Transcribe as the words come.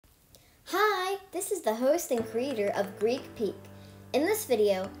this is the host and creator of Greek Peak. In this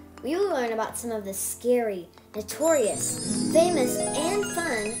video, we will learn about some of the scary, notorious, famous, and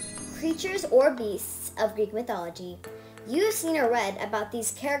fun creatures or beasts of Greek mythology. You've seen or read about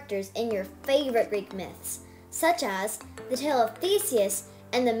these characters in your favorite Greek myths, such as the tale of Odysseus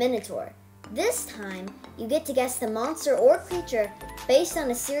and the Minotaur. This time, you get to guess the monster or creature based on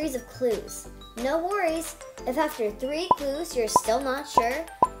a series of clues. No worries, if after 3 clues you're still not sure,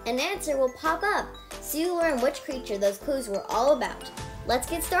 an answer will pop up, so you learn which creature those clues were all about. Let's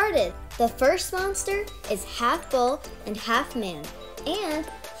get started. The first monster is half bull and half man, and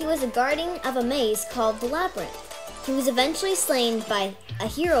he was a guardian of a maze called the Labyrinth. He was eventually slain by a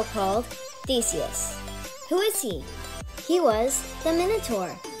hero called Odysseus. Who is he? He was the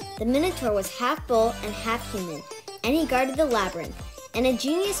Minotaur. The Minotaur was half bull and half human, and he guarded the Labyrinth, an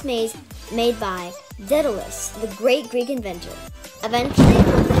ingenious maze made by Daedalus, the great Greek inventor. Eventually,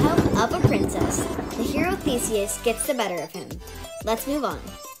 with the help of a princess, the hero Theseus gets the better of him. Let's move on.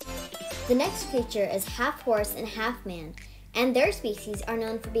 The next creature is half horse and half man, and their species are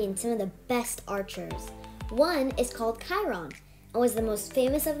known for being some of the best archers. One is called Chiron, and was the most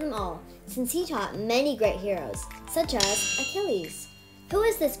famous of them all, since he taught many great heroes, such as Achilles. Who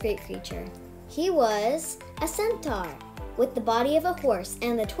is this great creature? He was a centaur. With the body of a horse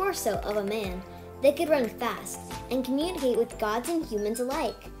and the torso of a man, they could run fast and communicate with gods and humans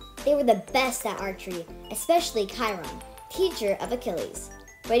alike. They were the best at archery, especially Chiron, teacher of Achilles.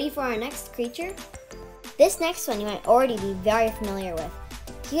 Ready for our next creature? This next one you might already be very familiar with.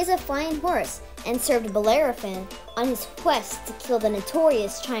 He is a flying horse and served Bellerophon on his quest to kill the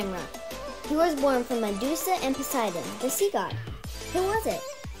notorious Chimera. He was born from Medusa and Poseidon, the sea god. Who was it?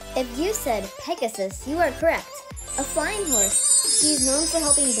 If you said Pegasus, you are correct. A flying horse, he is known for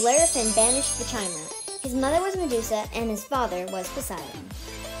helping Bellerophon banish the Chimera. His mother was Medusa and his father was Poseidon.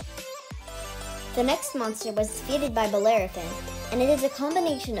 The next monster was defeated by Bellerophon, and it is a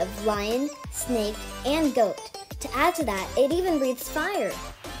combination of lion, snake, and goat. To add to that, it even breathes fire.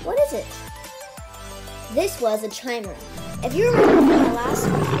 What is it? This was a Chimera. If you remember from my last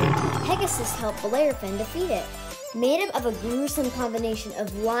video, Pegasus helped Bellerophon defeat it. Made up of a gruesome combination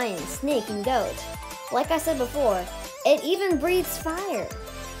of lion, snake, and goat. Like I said before, it even breathes fire.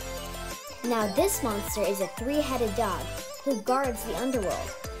 Now this monster is a 3-headed dog who guards the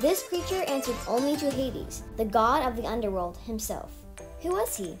underworld. This creature answered only to Hades, the god of the underworld himself. Who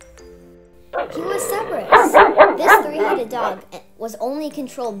was he? He was Cerberus. This 3-headed dog was only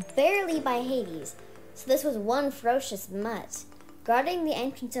controlled barely by Hades, so this was one ferocious mutt. Guarding the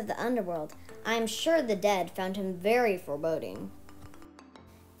entrance of the underworld, I am sure the dead found him very foreboding.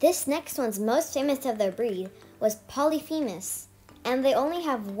 This next one's most famous of their breed was Polyphemus, and they only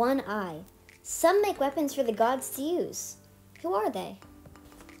have one eye. Some make weapons for the gods to use. Who are they?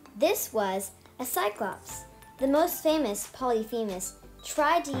 This was a Cyclopes. The most famous, Polyphemus,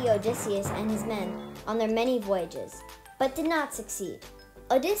 tried to eat Odysseus and his men on their many voyages, but did not succeed.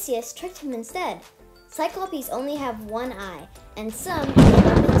 Odysseus tricked him instead. Cyclopes only have one eye, and some make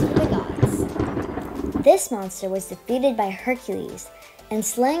weapons for the gods. This monster was defeated by Hercules, and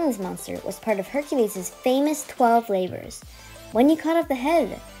slaying this monster was part of Hercules' famous 12 labors. When you cut off the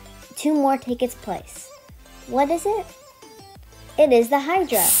head, 2 more take its place. What is it? It is the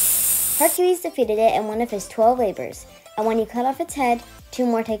Hydra. Hercules defeated it in one of his 12 labors, and when you cut off its head, 2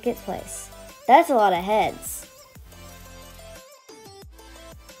 more take its place. That's a lot of heads.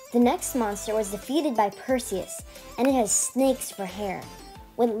 The next monster was defeated by Perseus, and it has snakes for hair.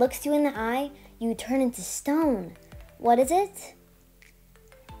 When it looks you in the eye, you turn into stone. What is it?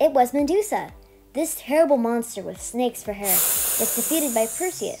 It was Medusa. This terrible monster with snakes for hair was defeated by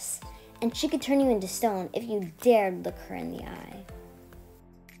Perseus, and she could turn you into stone if you dared look her in the eye.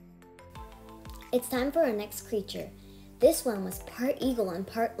 It's time for our next creature. This one was part eagle and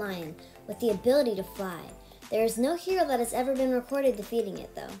part lion, with the ability to fly. There is no hero that has ever been recorded defeating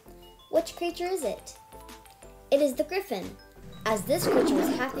it, though. Which creature is it? It is the griffin. As this creature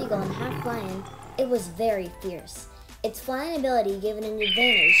was half eagle and half lion, it was very fierce. Its flying ability gave it an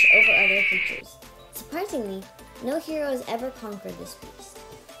advantage over other creatures. Surprisingly, no hero has ever conquered this beast.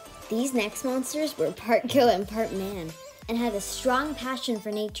 These next monsters were part goat and part man, and had a strong passion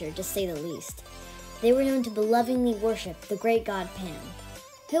for nature, to say the least. They were known to belovingly worship the great god Pan.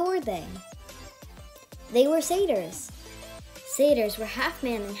 Who were they? They were satyrs. Satyrs were half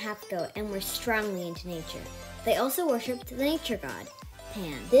man and half goat and were strongly into nature. They also worshipped the nature god,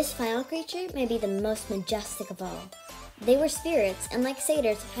 Pan. This final creature may be the most majestic of all. They were spirits, and like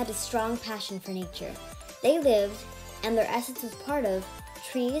satyrs, had a strong passion for nature. They lived, and their essence was part of,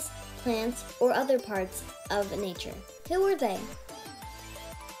 trees, plants, or other parts of nature. Who were they?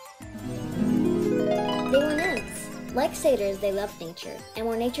 Like satyrs, they loved nature and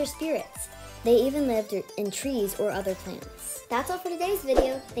were nature spirits. They even lived in trees or other plants. That's all for today's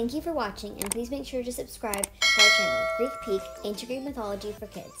video. Thank you for watching, and please make sure to subscribe to our channel, Greek Peak, Ancient Greek Mythology for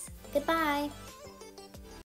Kids. Goodbye!